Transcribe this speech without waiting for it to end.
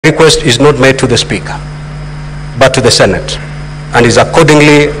Request is not made to the Speaker, but to the Senate, and is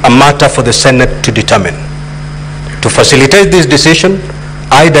accordingly a matter for the Senate to determine. To facilitate this decision,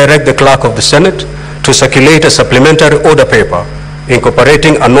 I direct the Clerk of the Senate to circulate a supplementary order paper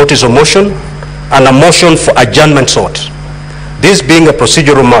incorporating a notice of motion and a motion for adjournment sought. This being a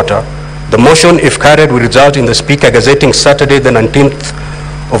procedural matter, the motion, if carried, will result in the Speaker gazetting Saturday, the 19th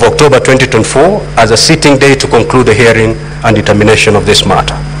of October 2024 as a sitting day to conclude the hearing and determination of this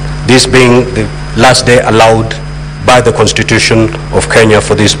matter, this being the last day allowed by the Constitution of Kenya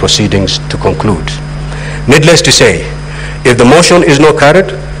for these proceedings to conclude. Needless to say, if the motion is not carried,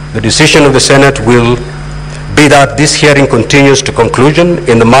 the decision of the Senate will be that this hearing continues to conclusion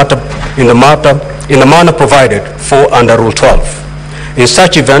in the manner provided for under Rule 12. In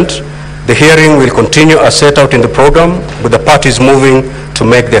such event, the hearing will continue as set out in the program, with the parties moving to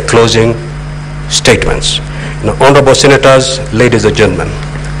make their closing statements. Honorable Senators, ladies and gentlemen,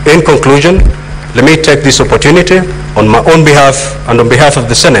 in conclusion, let me take this opportunity on my own behalf and on behalf of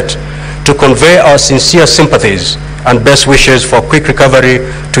the Senate to convey our sincere sympathies and best wishes for quick recovery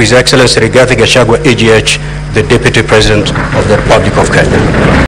to His Excellency Gachagua, AGH, the Deputy President of the Republic of Kenya.